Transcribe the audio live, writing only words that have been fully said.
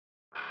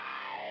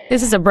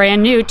This is a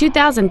brand new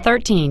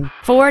 2013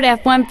 Ford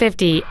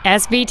F-150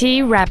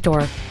 SVT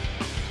Raptor.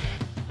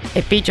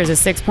 It features a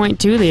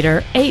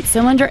 6.2-liter,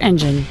 8-cylinder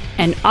engine,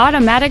 an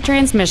automatic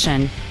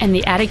transmission, and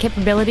the added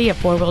capability of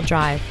 4-wheel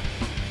drive.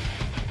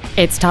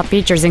 Its top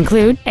features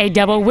include a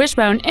double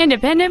wishbone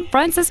independent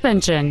front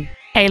suspension,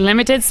 a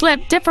limited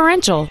slip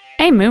differential,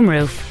 a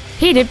moonroof,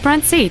 heated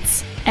front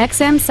seats,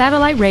 XM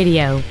satellite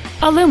radio,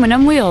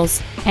 aluminum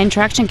wheels, and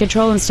traction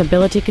control and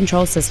stability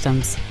control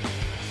systems.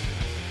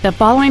 The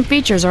following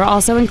features are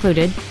also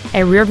included: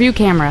 a rear-view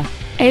camera,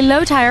 a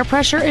low tire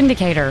pressure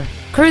indicator,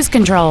 cruise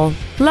control,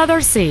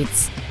 leather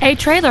seats, a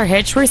trailer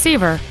hitch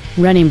receiver,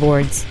 running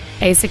boards,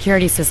 a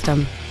security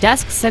system,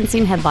 dusk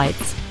sensing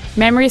headlights,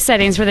 memory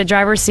settings for the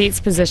driver's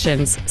seat's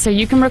positions so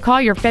you can recall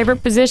your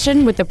favorite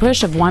position with the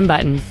push of one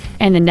button,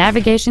 and the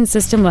navigation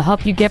system will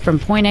help you get from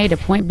point A to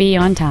point B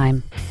on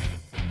time.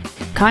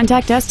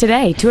 Contact us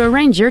today to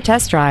arrange your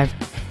test drive.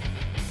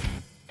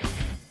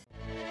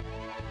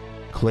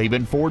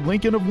 Klaben Ford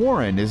Lincoln of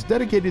Warren is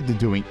dedicated to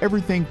doing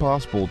everything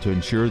possible to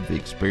ensure the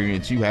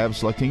experience you have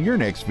selecting your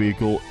next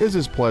vehicle is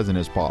as pleasant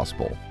as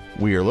possible.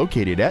 We are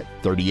located at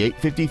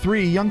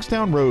 3853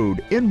 Youngstown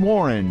Road in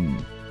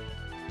Warren.